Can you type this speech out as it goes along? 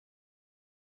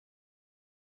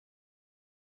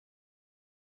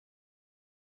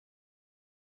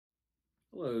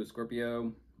Hello,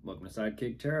 Scorpio. Welcome to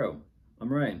Sidekick Tarot.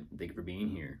 I'm Ryan. Thank you for being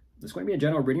here. This is going to be a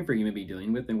general reading for you may be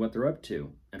dealing with and what they're up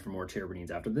to. And for more tarot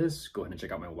readings after this, go ahead and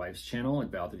check out my wife's channel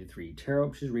at Val33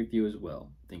 Tarot. She's read for you as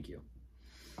well. Thank you.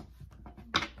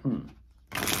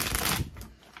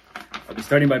 I'll be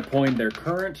starting by pulling their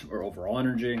current or overall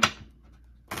energy.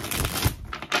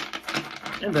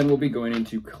 And then we'll be going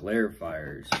into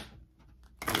clarifiers.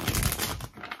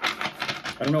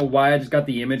 I don't know why I just got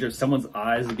the image of someone's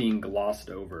eyes being glossed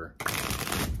over.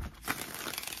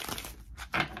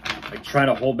 Like trying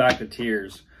to hold back the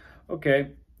tears.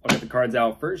 Okay, I'll get the cards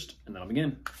out first and then I'll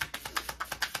begin.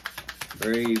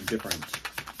 Very different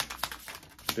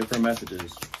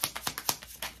messages.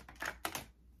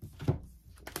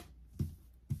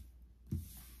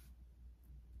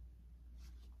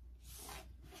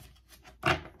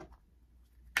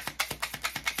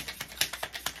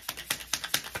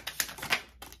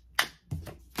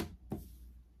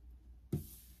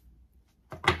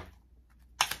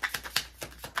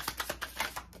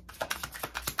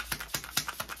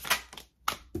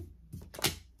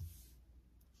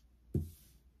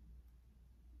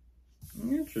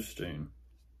 Interesting.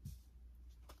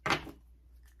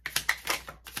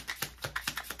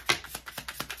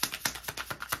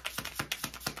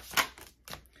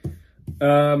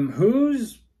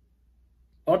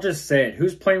 I'll just say it,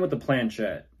 who's playing with the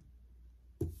planchette?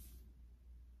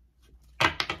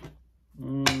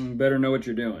 Better know what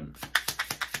you're doing.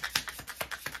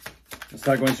 It's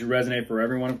not going to resonate for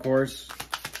everyone, of course.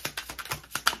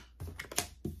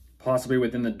 Possibly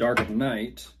within the dark of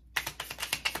night.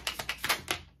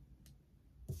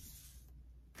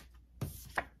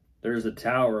 There's a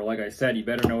tower. Like I said, you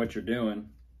better know what you're doing.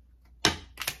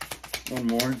 One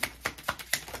more.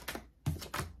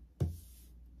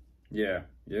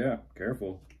 Yeah,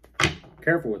 careful.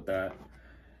 Careful with that.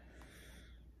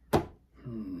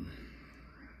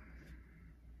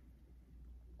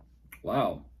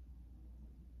 Wow.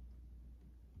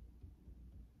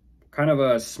 Kind of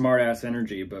a smart-ass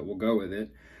energy, but we'll go with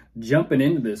it. Jumping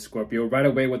into this, Scorpio, right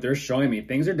away what they're showing me,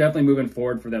 things are definitely moving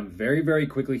forward for them very, very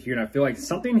quickly here. And I feel like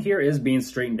something here is being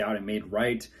straightened out and made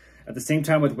right. At the same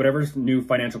time, with whatever new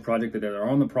financial project that they're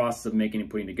on the process of making and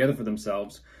putting together for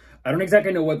themselves. I don't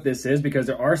exactly know what this is because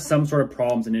there are some sort of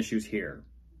problems and issues here.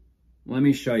 Let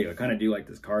me show you. I kind of do like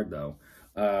this card, though.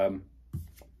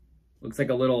 Looks like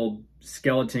a little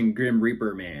skeleton Grim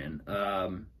Reaper man.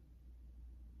 Kind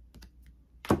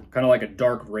of like a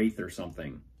dark wraith or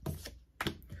something.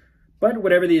 But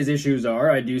whatever these issues are,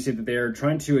 I do see that they're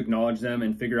trying to acknowledge them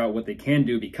and figure out what they can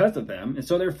do because of them. And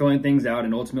so they're filling things out.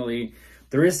 And ultimately,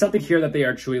 there is something here that they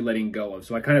are truly letting go of.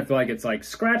 So I kind of feel like it's like,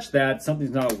 scratch that. Something's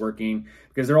not working.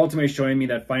 Because they're ultimately showing me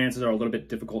that finances are a little bit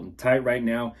difficult and tight right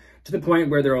now. To the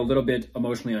point where they're a little bit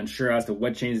emotionally unsure as to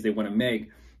what changes they want to make.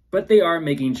 But they are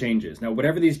making changes. Now,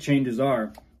 whatever these changes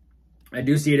are, I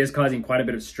do see it is causing quite a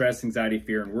bit of stress, anxiety,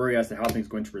 fear, and worry as to how things are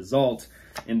going to result.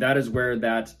 And that is where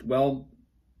that, well,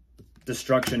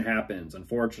 destruction happens,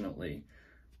 unfortunately.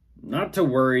 Not to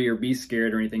worry or be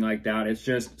scared or anything like that. It's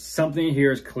just something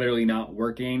here is clearly not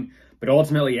working. But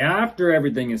ultimately, after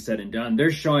everything is said and done,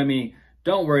 they're showing me,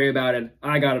 don't worry about it.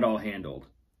 I got it all handled.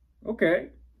 Okay.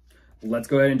 Let's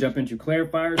go ahead and jump into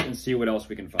clarifiers and see what else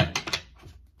we can find.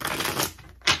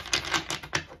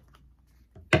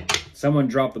 Someone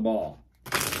dropped the ball.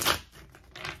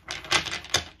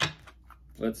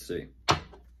 Let's see.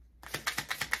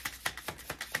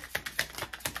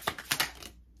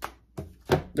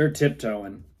 They're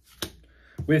tiptoeing.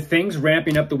 With things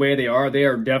ramping up the way they are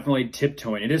definitely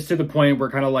tiptoeing. It is to the point where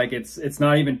kind of like it's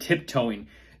not even tiptoeing.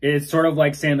 It's sort of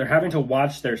like saying they're having to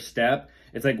watch their step.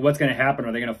 It's like, what's going to happen?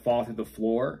 Are they going to fall through the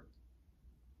floor?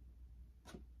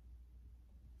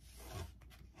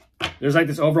 There's like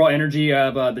this overall energy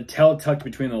of the tail tucked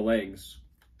between the legs.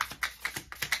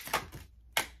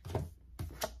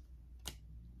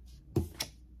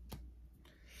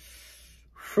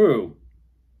 Whew.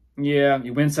 Yeah,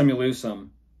 you win some, you lose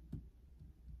some.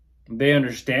 They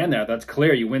understand that. That's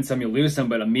clear. You win some, you lose some.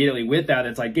 But immediately with that,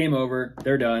 it's like game over.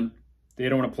 They're done. They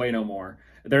don't want to play no more.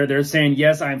 They're saying,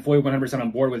 yes, I'm fully 100%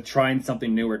 on board with trying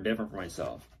something new or different for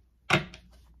myself.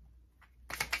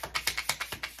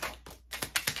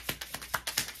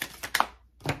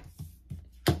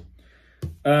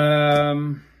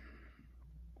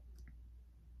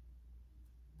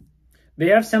 They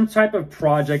have some type of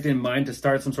project in mind to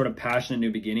start some sort of passionate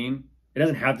new beginning. It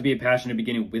doesn't have to be a passionate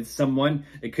beginning with someone.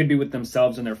 It could be with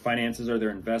themselves and their finances or their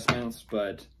investments,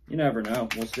 but you never know.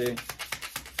 We'll see.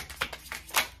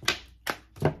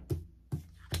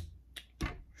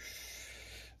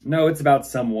 No, it's about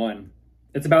someone.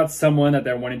 It's about someone that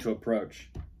they're wanting to approach.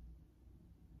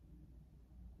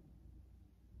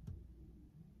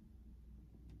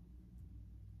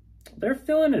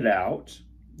 filling it out.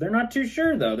 They're not too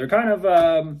sure, though. They're kind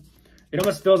of, it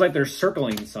almost feels like they're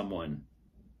circling someone.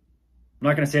 I'm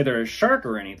not going to say they're a shark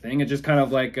or anything. It's just kind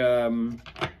of like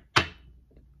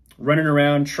running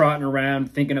around, trotting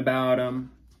around, thinking about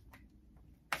them.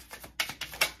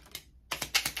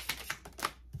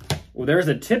 Well, there's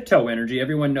a tiptoe energy.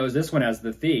 Everyone knows this one as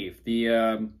the thief.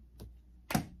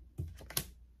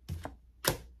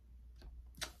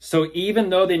 So even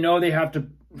though they know they have to,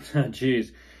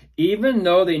 geez, even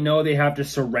though they know they have to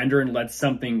surrender and let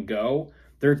something go,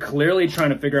 they're clearly trying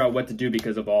to figure out what to do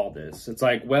because of all this. It's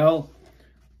like, well,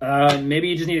 maybe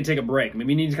you just need to take a break.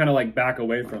 Maybe you need to kind of like back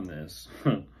away from this.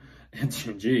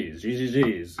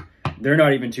 Jeez. They're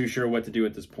not even too sure what to do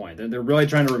at this point. They're really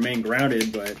trying to remain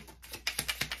grounded, but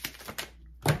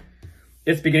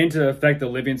it's beginning to affect the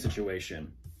living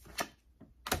situation.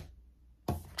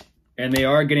 And they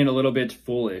are getting a little bit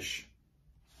foolish.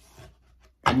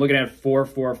 I'm looking at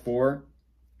 444.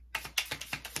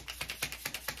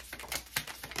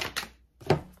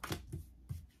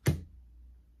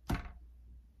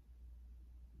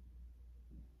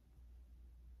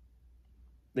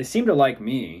 They seem to like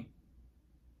me.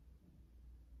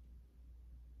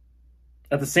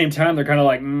 At the same time, they're kind of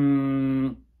like,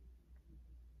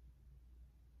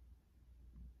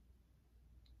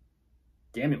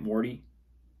 damn it, Morty.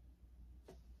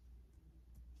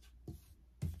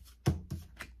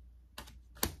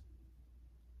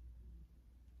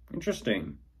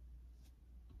 Interesting.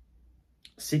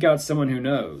 Seek out someone who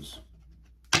knows.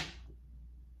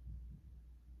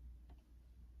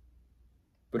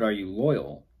 But are you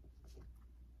loyal?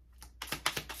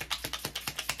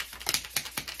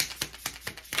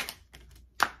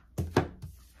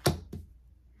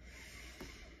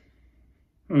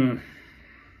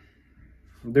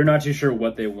 They're not too sure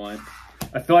what they want.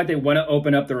 I feel like they want to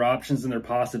open up their options and their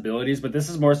possibilities, but this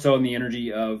is more so in the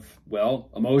energy of, well,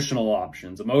 emotional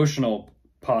options, emotional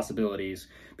possibilities,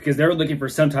 because they're looking for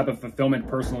some type of fulfillment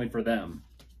personally for them.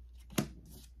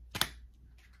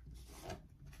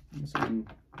 I'm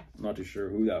not too sure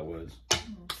who that was.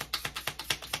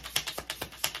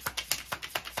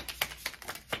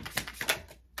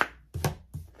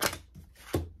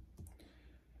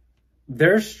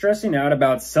 They're stressing out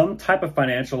about some type of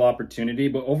financial opportunity,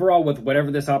 but overall with whatever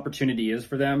this opportunity is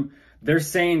for them, they're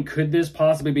saying, could this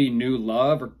possibly be new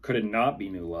love or could it not be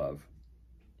new love?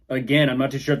 Again, I'm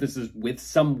not too sure if this is with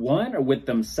someone or with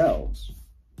themselves.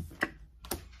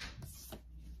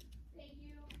 Thank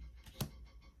you.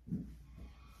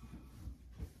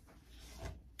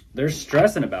 They're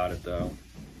stressing about it though.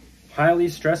 Highly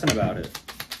stressing about it.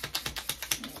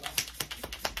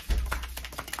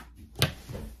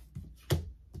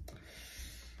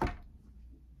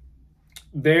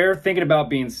 They're thinking about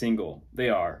being single. They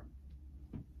are.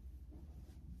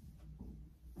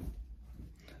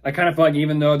 I kind of feel like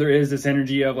even though there is this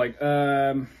energy of like,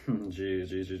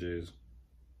 jeez.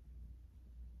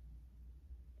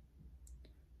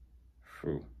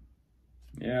 Whew.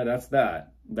 Yeah, that's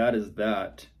that. That is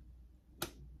that.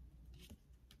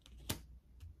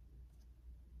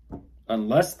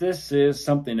 Unless this is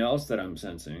something else that I'm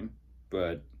sensing,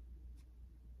 but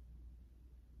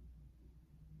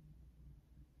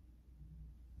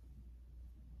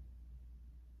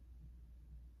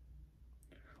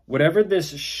whatever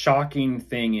this shocking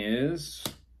thing is,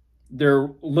 they're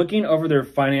looking over their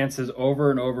finances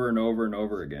over and over and over and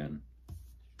over again.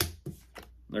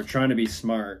 They're trying to be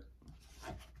smart.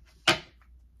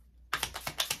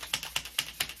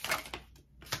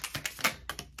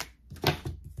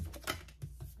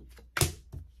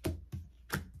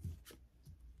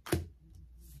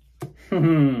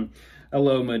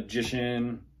 Hello,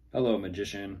 magician. Hello,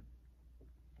 magician.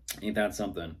 Ain't that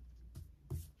something?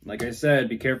 Like I said,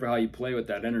 be careful how you play with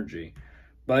that energy.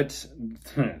 But,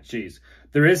 geez,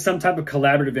 there is some type of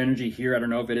collaborative energy here. I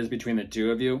don't know if it is between the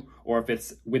two of you or if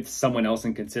it's with someone else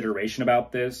in consideration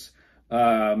about this.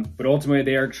 But ultimately,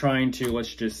 they are trying to,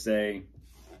 let's just say,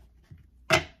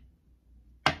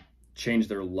 change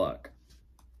their luck.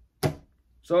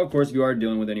 So, of course, if you are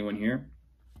dealing with anyone here,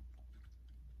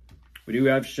 we do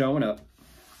have showing up.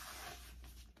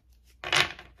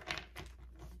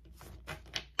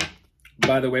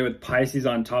 By the way, with Pisces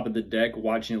on top of the deck,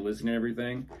 watching and listening to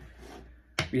everything,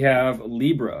 we have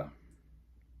Libra,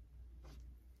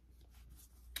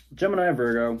 Gemini,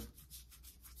 Virgo,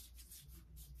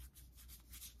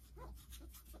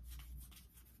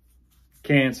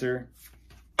 Cancer,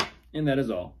 and that is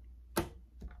all.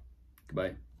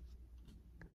 Goodbye.